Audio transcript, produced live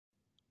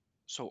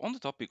So on the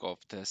topic of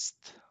test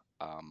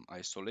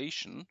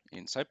isolation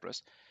in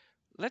Cypress,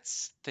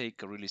 let's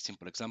take a really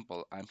simple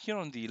example. I'm here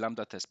on the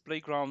Lambda test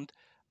playground.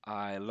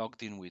 I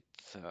logged in with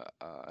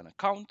an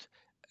account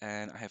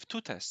and I have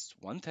two tests.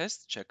 One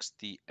test checks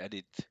the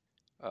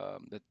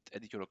that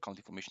edit your account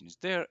information is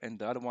there, and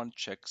the other one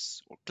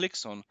checks or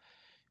clicks on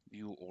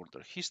view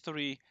order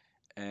history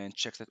and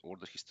checks that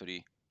order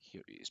history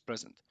here is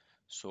present.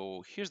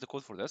 So here's the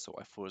code for that. So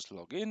I first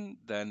log in,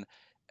 then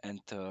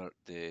enter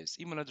this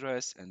email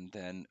address and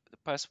then the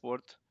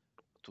password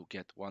to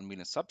get 1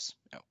 million subs.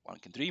 One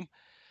can dream.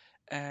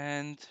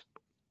 And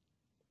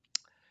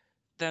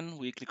then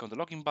we click on the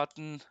login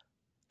button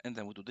and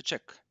then we do the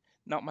check.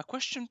 Now, my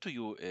question to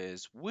you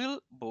is,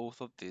 will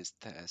both of these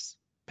tests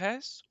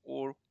pass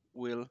or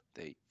will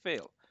they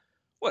fail?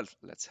 Well,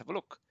 let's have a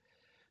look.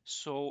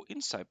 So in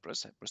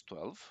Cypress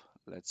 12,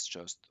 let's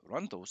just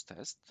run those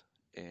tests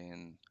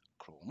in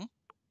Chrome.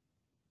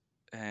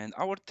 And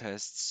our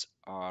tests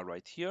are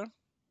right here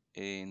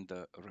in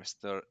the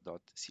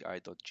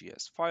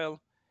raster.ci.js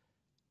file.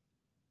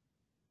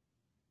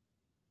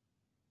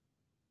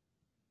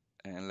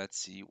 And let's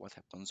see what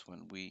happens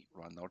when we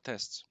run our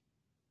tests.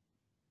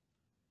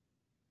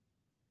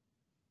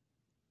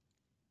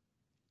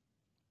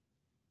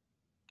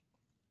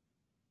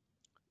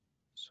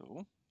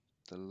 So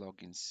the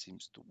login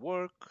seems to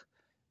work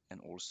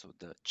and also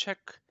the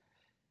check.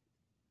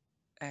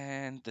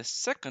 And the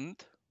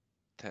second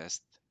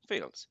test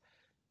fails.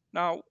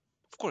 Now,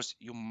 of course,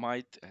 you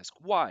might ask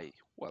why.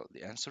 Well,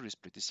 the answer is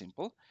pretty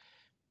simple,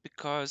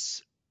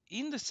 because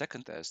in the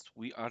second test,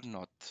 we are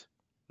not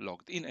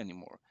logged in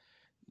anymore.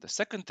 The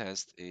second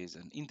test is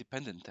an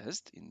independent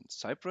test in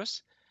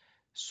Cypress,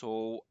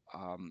 so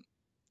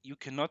you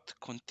cannot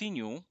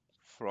continue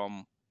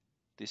from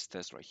this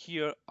test right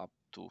here up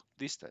to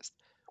this test.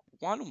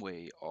 One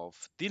way of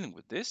dealing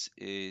with this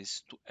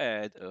is to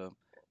add a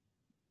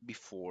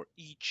before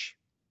each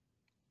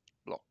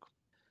block.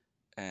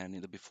 And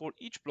in the before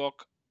each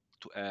block,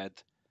 to add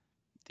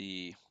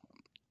the,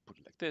 put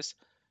it like this,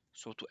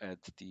 so to add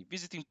the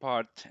visiting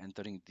part,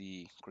 entering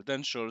the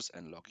credentials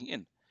and logging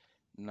in.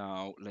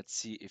 Now let's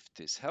see if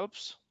this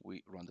helps.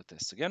 We run the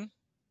test again.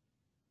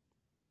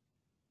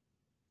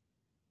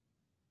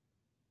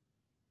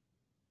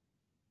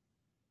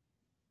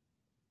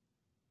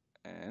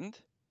 And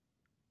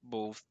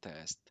both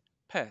tests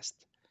passed.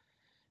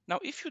 Now,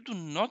 if you do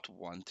not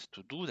want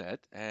to do that,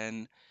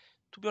 and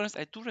to be honest,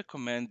 I do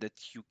recommend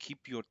that you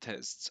keep your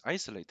tests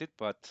isolated,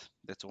 but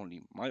that's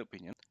only my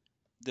opinion.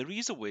 There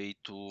is a way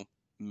to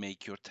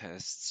make your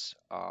tests,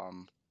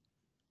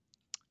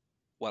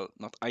 well,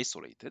 not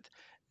isolated,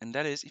 and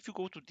that is if you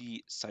go to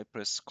the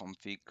Cypress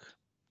config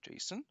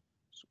JSON,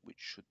 which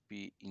should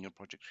be in your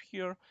project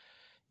here,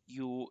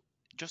 you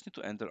just need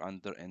to enter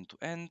under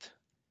end-to-end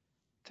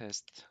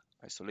test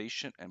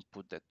isolation and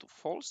put that to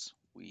false.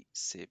 We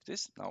save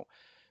this. Now,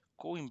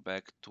 going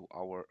back to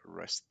our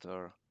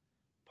raster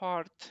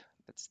part,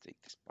 let's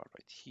take this part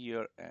right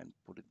here and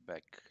put it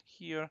back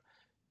here.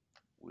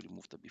 We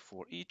remove the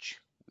before each,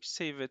 we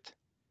save it,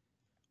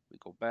 we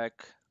go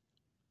back,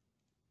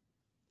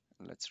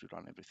 and let's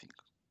rerun everything.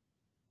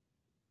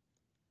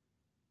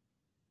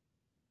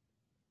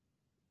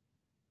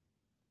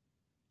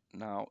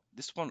 Now,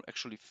 this one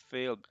actually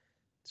failed.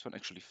 This one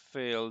actually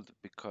failed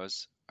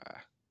because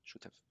I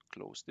should have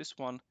closed this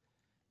one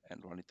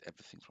and run it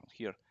everything from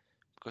here,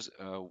 because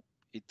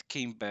it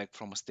came back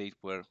from a state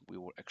where we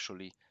were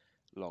actually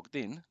logged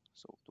in.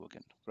 So do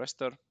again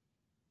raster.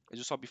 As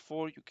you saw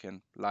before, you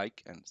can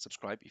like and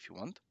subscribe if you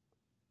want.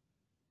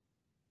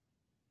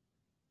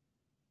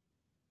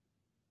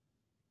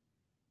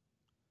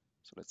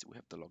 So let's see, we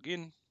have the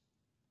login.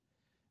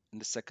 In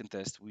the second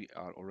test, we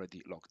are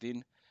already logged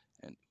in.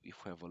 And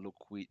if we have a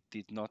look, we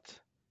did not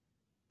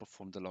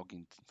perform the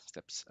login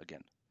steps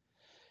again.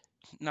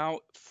 Now,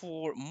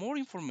 for more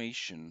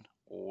information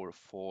or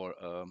for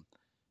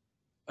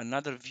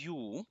another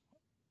view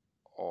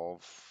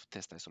of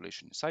test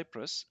isolation in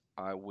Cypress,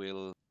 I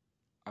will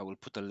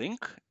put a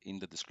link in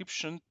the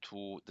description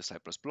to the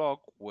Cypress blog,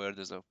 where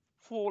there's a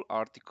full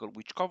article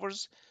which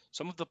covers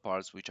some of the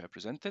parts which I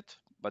presented,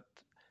 but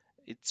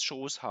it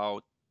shows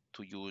how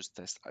to use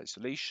test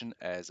isolation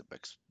as a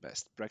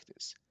best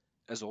practice.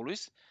 As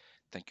always,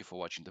 thank you for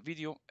watching the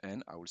video,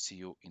 and I will see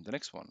you in the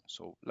next one.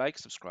 So like,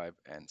 subscribe,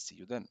 and see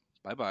you then.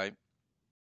 Bye bye.